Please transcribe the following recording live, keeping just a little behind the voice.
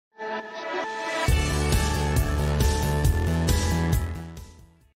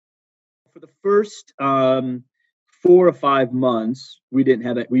first 4 or 5 months, we didn't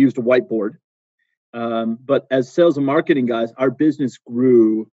have it. We used a whiteboard. But as sales and marketing guys, our business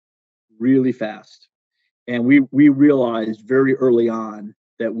grew really fast. And we realized very early on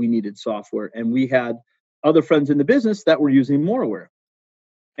that we needed software. And we had other friends in the business that were using Moraware.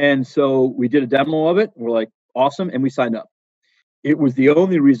 And so we did a demo of it. We're like, awesome. And we signed up. It was the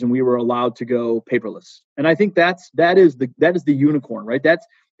only reason we were allowed to go paperless. And I think that is the unicorn, right? That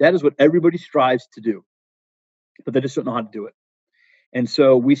is what everybody strives to do, but they just don't know how to do it. And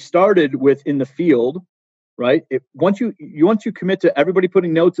so we started with in the field, right? Once you commit to everybody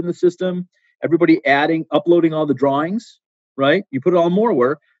putting notes in the system, everybody uploading all the drawings, right? You put it all in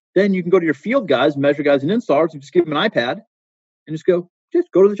Moraware, then you can go to your field guys, measure guys, and installers, and just give them an iPad and just go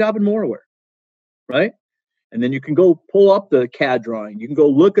to the job in Moraware, right? And then you can go pull up the CAD drawing. You can go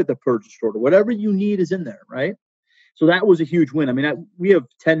look at the purchase order. Whatever you need is in there, right? So that was a huge win. I mean, we have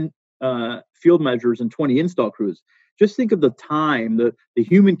 10 field measures and 20 install crews. Just think of the time, the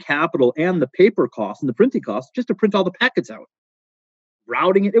human capital, and the paper costs and the printing costs just to print all the packets out.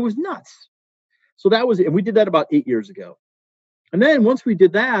 Routing it, it was nuts. So that was it. And we did that about 8 years ago. And then once we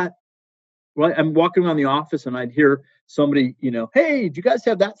did that, right, I'm walking around the office and I'd hear somebody, hey, do you guys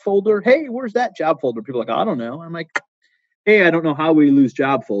have that folder? Hey, where's that job folder? People are like, I don't know. I'm like, hey, I don't know how we lose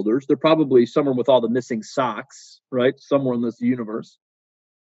job folders. They're probably somewhere with all the missing socks, right? Somewhere in this universe.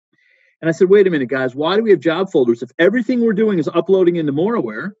 And I said, wait a minute, guys, why do we have job folders? If everything we're doing is uploading into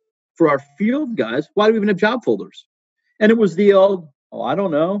Moraware for our field guys, why do we even have job folders? And it was the old, I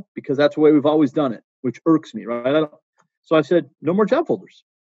don't know, because that's the way we've always done it, which irks me, right? So I said, no more job folders.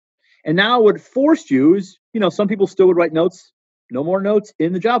 And now what it forced you is, some people still would write notes, no more notes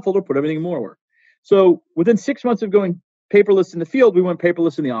in the job folder, put everything in Moraware. So within 6 months of going paperless in the field, we went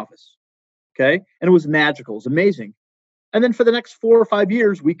paperless in the office. Okay. And it was magical. It was amazing. And then for the next 4 or 5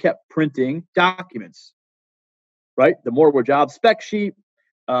 years, we kept printing documents, right? The Moraware job spec sheet,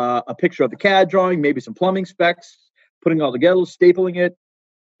 a picture of the CAD drawing, maybe some plumbing specs, putting it all together, stapling it.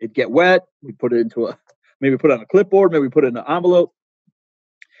 It'd get wet. We put it maybe put it on a clipboard, maybe put it in an envelope.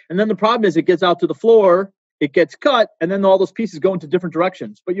 And then the problem is it gets out to the floor, it gets cut, and then all those pieces go into different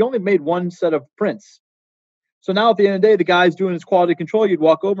directions. But you only made one set of prints. So now at the end of the day, the guy's doing his quality control. You'd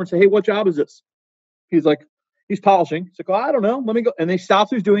walk over and say, hey, what job is this? He's like, he's polishing. He's like, oh, I don't know. Let me go. And they stop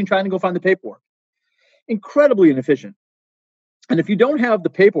what he's doing, trying to go find the paperwork. Incredibly inefficient. And if you don't have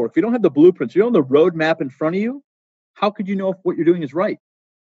the paperwork, if you don't have the blueprints, you don't have the roadmap in front of you, how could you know if what you're doing is right?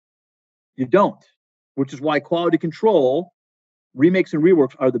 You don't, which is why quality control, remakes and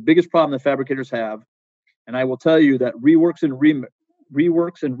reworks are the biggest problem that fabricators have. And I will tell you that reworks and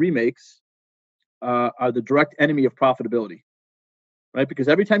remakes are the direct enemy of profitability, right? Because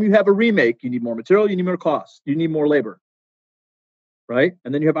every time you have a remake, you need more material, you need more cost, you need more labor, right?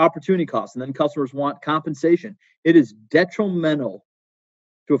 And then you have opportunity costs, and then customers want compensation. It is detrimental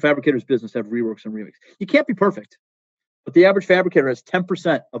to a fabricator's business to have reworks and remakes. You can't be perfect, but the average fabricator has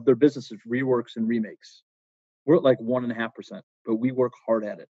 10% of their business is reworks and remakes. We're at like 1.5%, but we work hard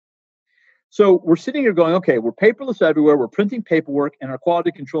at it. So we're sitting here going, okay, we're paperless everywhere. We're printing paperwork, and our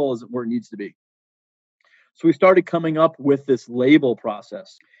quality control isn't where it needs to be. So we started coming up with this label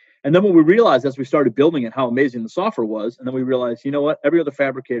process. And then what we realized as we started building it, how amazing the software was. And then we realized, you know what? Every other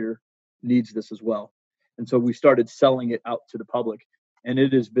fabricator needs this as well. And so we started selling it out to the public. And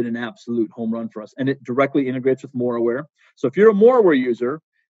it has been an absolute home run for us. And it directly integrates with Moraware. So if you're a Moraware user,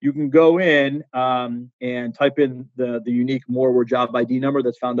 you can go in and type in the unique Moraware job ID number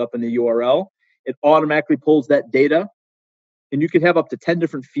that's found up in the URL. It automatically pulls that data. And you could have up to 10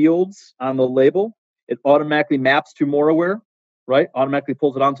 different fields on the label. It automatically maps to Moraware, right? Automatically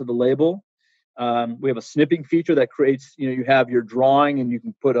pulls it onto the label. We have a snipping feature that creates, you have your drawing and you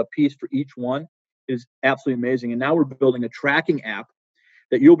can put a piece for each one. It is absolutely amazing. And now we're building a tracking app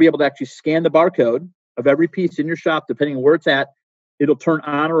that you'll be able to actually scan the barcode of every piece in your shop, depending on where it's at. It'll turn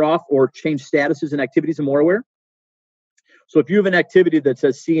on or off or change statuses and activities in Moraware. So if you have an activity that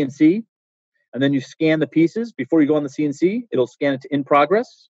says CNC, and then you scan the pieces before you go on the CNC, it'll scan it to in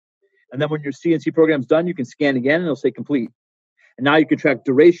progress. And then when your CNC program's done, you can scan again and it'll say complete. And now you can track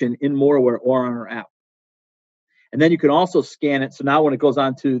duration in Moraware or on our app. And then you can also scan it. So now when it goes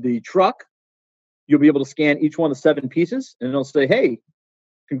onto the truck, you'll be able to scan each one of the 7 pieces, and it'll say, hey,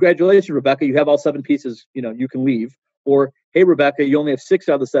 congratulations, Rebecca, you have all 7 pieces, you can leave. Or, hey, Rebecca, you only have 6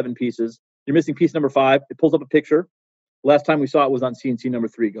 out of the 7 pieces. You're missing piece number 5. It pulls up a picture. Last time we saw it was on CNC number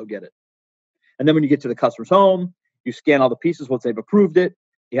 3. Go get it. And then when you get to the customer's home, you scan all the pieces once they've approved it.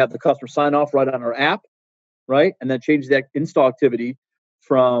 You have the customer sign off right on our app, right? And then change that install activity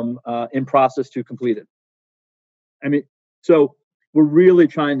from in process to completed. I mean, so we're really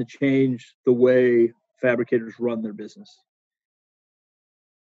trying to change the way fabricators run their business.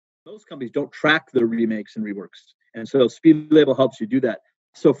 Most companies don't track their remakes and reworks. And so SpeedLabel helps you do that.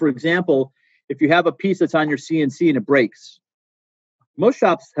 So for example, if you have a piece that's on your CNC and it breaks, most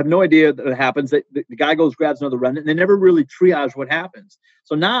shops have no idea that it happens. The guy goes, grabs another remnant, and they never really triage what happens.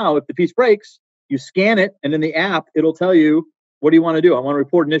 So now if the piece breaks, you scan it, and in the app, it'll tell you, what do you want to do? I want to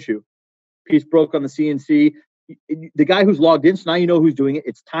report an issue. Piece broke on the CNC. The guy who's logged in, so now you know who's doing it.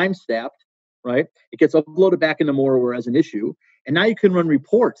 It's time stamped, right? It gets uploaded back into Moraware as an issue. And now you can run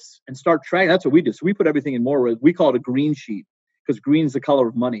reports and start tracking. That's what we do. So we put everything in Moraware. We call it a green sheet because green's the color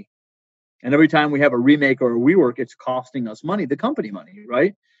of money. And every time we have a remake or a rework, it's costing us money, the company money,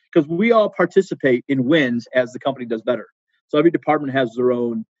 right? Because we all participate in wins as the company does better. So every department has their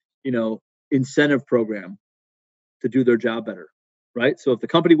own, incentive program to do their job better, right? So if the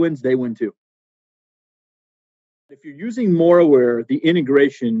company wins, they win too. If you're using Moraware, the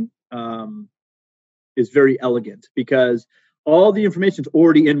integration is very elegant because all the information is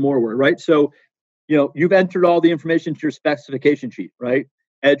already in Moraware, right? So, you've entered all the information to your specification sheet, right?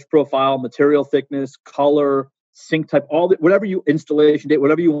 Edge profile, material thickness, color, sync type, whatever installation date,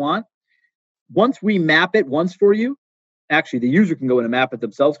 whatever you want. Once we map it once for you, actually the user can go in and map it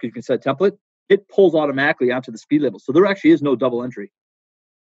themselves because you can set a template. It pulls automatically onto the SpeedLabel. So there actually is no double entry.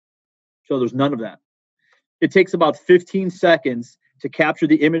 So there's none of that. It takes about 15 seconds to capture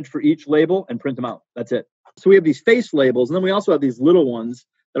the image for each label and print them out. That's it. So we have these face labels, and then we also have these little ones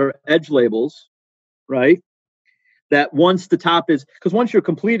that are edge labels, right? That once the top is, because once you're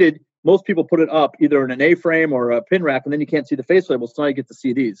completed, most people put it up either in an A-frame or a pin rack, and then you can't see the face labels, so now you get to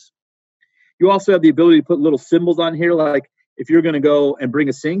see these. You also have the ability to put little symbols on here, like if you're going to go and bring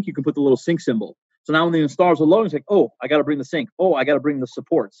a sink, you can put the little sink symbol. So now when the installers are loading, it's like, oh, I got to bring the sink. Oh, I got to bring the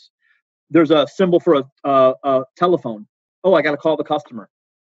supports. There's a symbol for a telephone. Oh, I got to call the customer,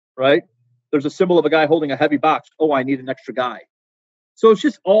 right? There's a symbol of a guy holding a heavy box. Oh, I need an extra guy. So it's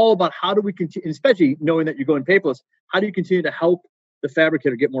just all about how do we continue, especially knowing that you're going paperless, how do you continue to help the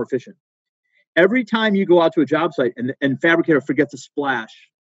fabricator get more efficient? Every time you go out to a job site and fabricator forgets a splash,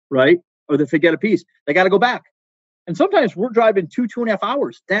 right? Or they forget a piece, they got to go back. And sometimes we're driving 2.5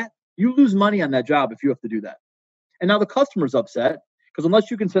 hours. That you lose money on that job if you have to do that. And now the customer's upset because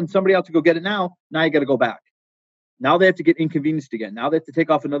unless you can send somebody out to go get it now you got to go back. Now they have to get inconvenienced again. Now they have to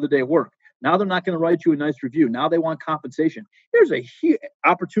take off another day of work. Now they're not going to write you a nice review. Now they want compensation. There's a huge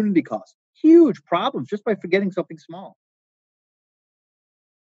opportunity cost, huge problems just by forgetting something small.